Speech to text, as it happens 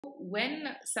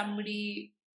When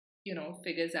somebody,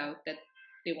 figures out that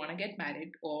they want to get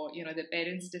married, or, the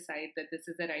parents decide that this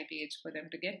is the right age for them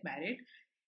to get married,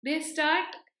 they start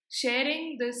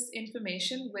sharing this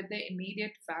information with their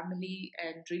immediate family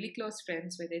and really close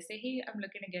friends, where they say, hey, I'm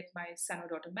looking to get my son or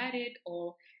daughter married,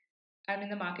 or I'm in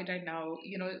the market right now,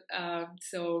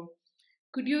 so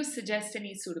could you suggest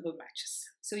any suitable matches?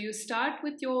 So you start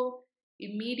with your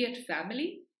immediate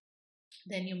family,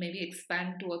 then you maybe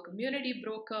expand to a community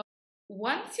broker.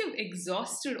 Once you've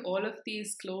exhausted all of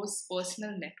these close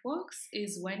personal networks,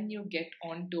 is when you get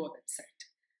onto a website.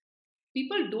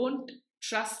 People don't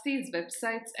trust these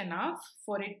websites enough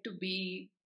for it to be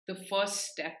the first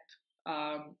step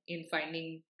in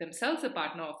finding themselves a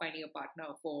partner or finding a partner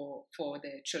for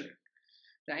their children,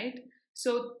 right?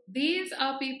 So these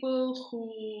are people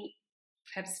who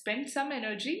have spent some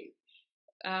energy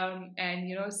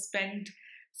and spent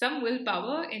some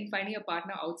willpower in finding a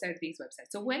partner outside these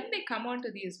websites. So when they come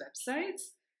onto these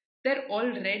websites, they're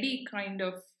already kind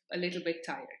of a little bit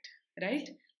tired, right?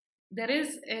 There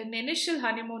is an initial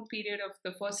honeymoon period of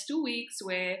the first 2 weeks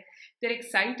where they're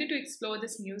excited to explore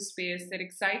this new space. They're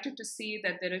excited to see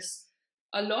that there is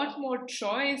a lot more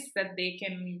choice that they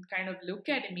can kind of look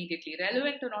at immediately.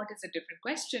 Relevant or not is a different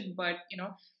question, but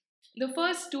the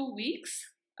first 2 weeks,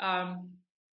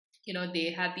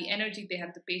 they have the energy, they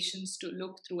have the patience to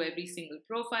look through every single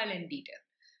profile in detail.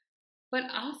 But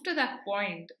after that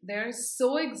point, they're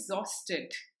so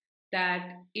exhausted that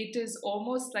it is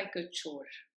almost like a chore.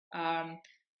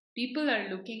 People are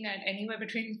looking at anywhere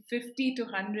between 50 to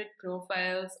 100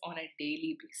 profiles on a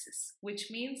daily basis, which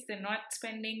means they're not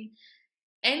spending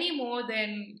any more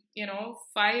than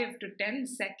 5 to 10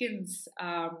 seconds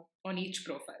on each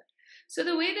profile. So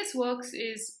the way this works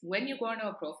is, when you go on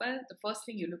a profile, the first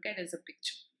thing you look at is a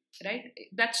picture, right?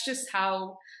 That's just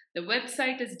how the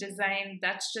website is designed.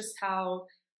 That's just how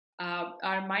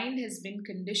our mind has been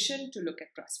conditioned to look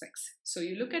at prospects. So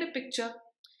you look at a picture.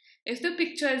 If the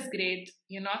picture is great,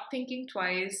 you're not thinking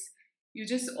twice. You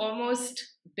just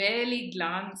almost barely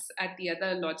glance at the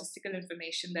other logistical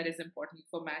information that is important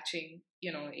for matching,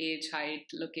 age, height,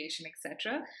 location,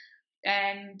 etc.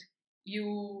 And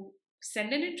you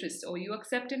send an interest, or you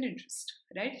accept an interest,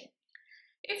 right?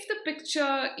 If the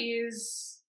picture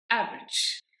is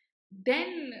average,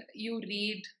 then you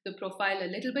read the profile a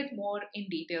little bit more in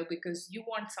detail, because you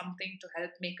want something to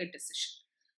help make a decision.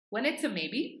 When it's a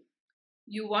maybe,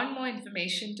 you want more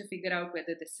information to figure out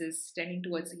whether this is tending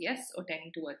towards a yes or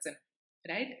tending towards a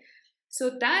no, right?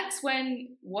 So that's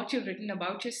when what you've written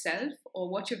about yourself,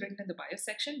 or what you've written in the bio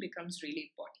section, becomes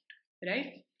really important,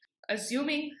 right?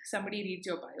 Assuming somebody reads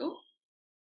your bio,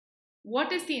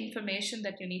 what is the information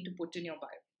that you need to put in your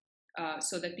bio,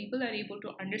 so that people are able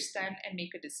to understand and make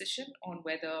a decision on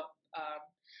whether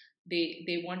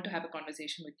they want to have a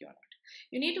conversation with you or not.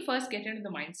 You need to first get into the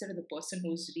mindset of the person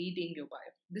who's reading your bio.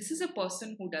 This is a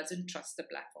person who doesn't trust the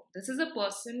platform. This is a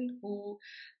person who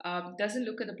doesn't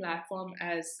look at the platform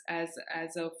as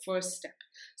a first step.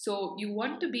 So you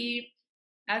want to be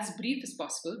as brief as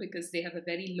possible, because they have a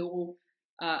very low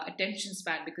attention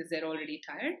span, because they're already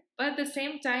tired. But at the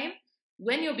same time,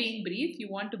 when you're being brief, you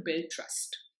want to build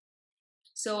trust.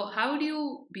 So how do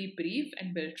you be brief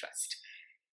and build trust?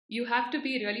 You have to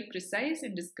be really precise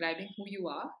in describing who you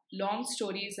are. Long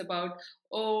stories about,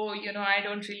 oh, I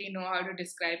don't really know how to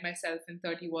describe myself in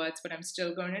 30 words, but I'm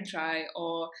still going to try.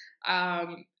 Or I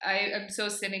am so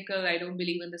cynical, I don't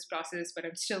believe in this process, but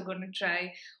I'm still going to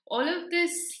try. All of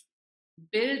this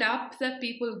build up that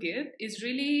people give is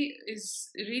really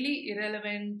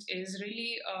irrelevant, is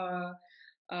really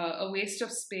a waste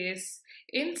of space.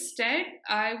 Instead,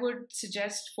 I would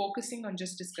suggest focusing on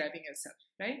just describing yourself,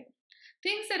 right?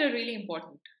 Things that are really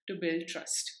important to build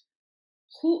trust.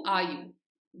 Who are you?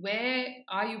 Where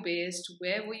are you based?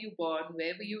 Where were you born?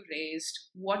 Where were you raised?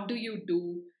 What do you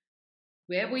do?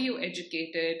 Where were you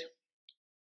educated?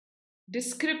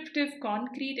 Descriptive,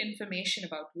 concrete information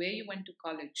about where you went to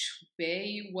college, where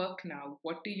you work now,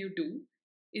 what do you do,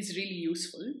 is really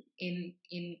useful in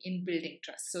building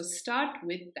trust. So start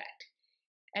with that.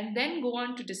 And then go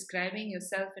on to describing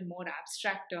yourself in more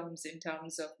abstract terms, in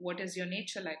terms of what is your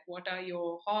nature like, what are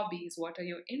your hobbies, what are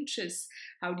your interests,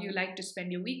 how do you like to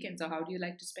spend your weekends, or how do you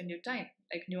like to spend your time,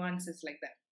 like nuances like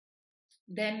that.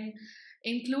 Then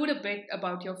include a bit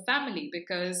about your family,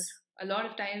 because a lot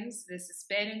of times this is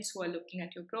parents who are looking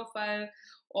at your profile,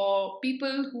 or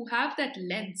people who have that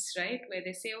lens, right, where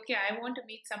they say, okay, I want to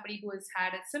meet somebody who has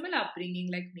had a similar upbringing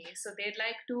like me, so they'd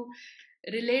like to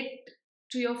relate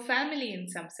to your family in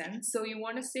some sense. So you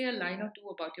want to say a line or two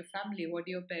about your family. What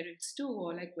do your parents do?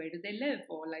 Or like, where do they live?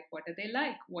 Or like, what are they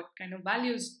like? What kind of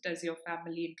values does your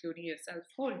family, including yourself,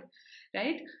 hold?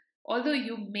 Right? Although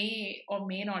you may or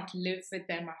may not live with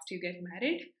them after you get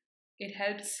married, it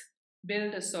helps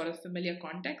build a sort of familiar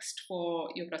context for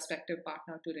your prospective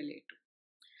partner to relate to.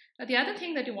 Now, the other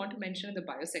thing that you want to mention in the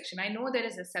bio section, I know there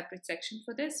is a separate section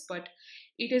for this, but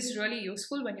it is really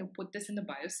useful when you put this in the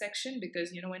bio section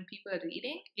because, when people are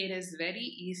reading, it is very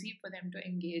easy for them to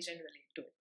engage and relate to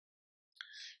it.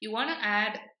 You want to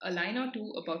add a line or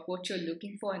two about what you're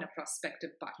looking for in a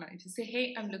prospective partner. If you say,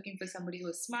 hey, I'm looking for somebody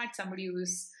who's smart, somebody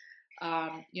who's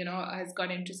has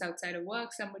got interests outside of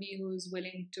work, somebody who's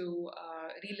willing to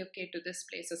relocate to this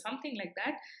place or something like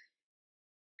that,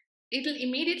 it'll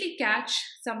immediately catch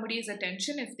somebody's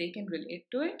attention if they can relate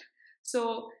to it.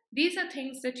 So these are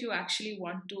things that you actually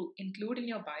want to include in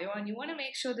your bio, and you want to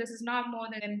make sure this is not more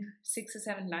than 6 or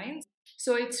 7 lines.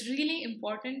 So it's really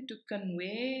important to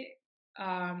convey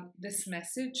this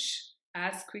message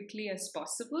as quickly as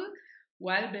possible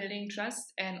while building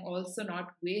trust and also not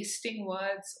wasting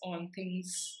words on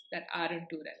things that aren't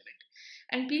too relevant.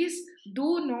 And please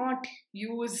do not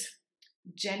use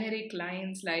generic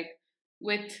lines like,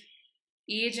 with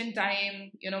age and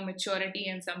time, maturity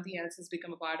and something else has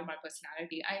become a part of my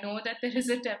personality. I know that there is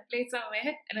a template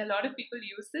somewhere and a lot of people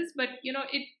use this, but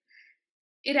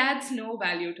it adds no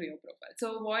value to your profile.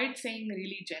 So avoid saying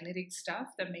really generic stuff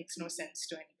that makes no sense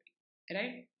to anybody,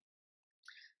 right?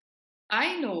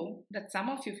 I know that some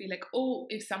of you feel like, oh,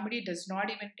 if somebody does not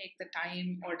even take the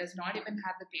time or does not even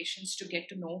have the patience to get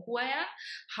to know who I am,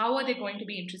 how are they going to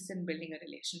be interested in building a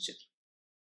relationship?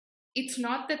 It's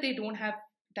not that they don't have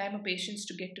time or patience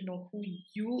to get to know who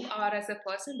you are as a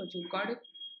person, but you've got to,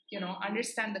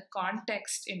 understand the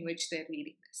context in which they're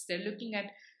reading this. They're looking at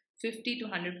 50 to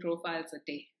 100 profiles a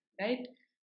day, right?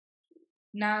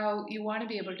 Now, you want to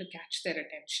be able to catch their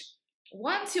attention.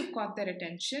 Once you've got their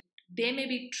attention, they may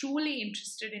be truly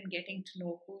interested in getting to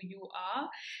know who you are,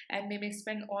 and they may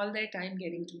spend all their time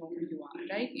getting to know who you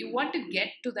are, right? You want to get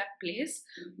to that place,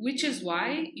 which is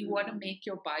why you want to make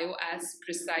your bio as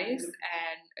precise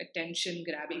and attention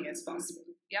grabbing as possible.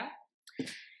 Yeah.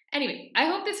 Anyway, I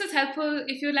hope this was helpful.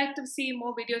 If you'd like to see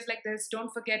more videos like this,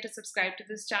 don't forget to subscribe to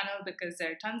this channel because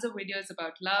there are tons of videos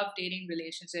about love, dating,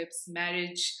 relationships,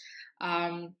 marriage.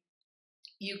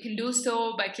 You can do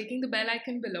so by clicking the bell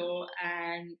icon below.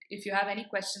 And if you have any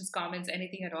questions, comments,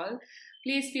 anything at all,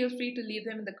 please feel free to leave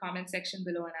them in the comment section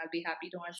below and I'll be happy to answer.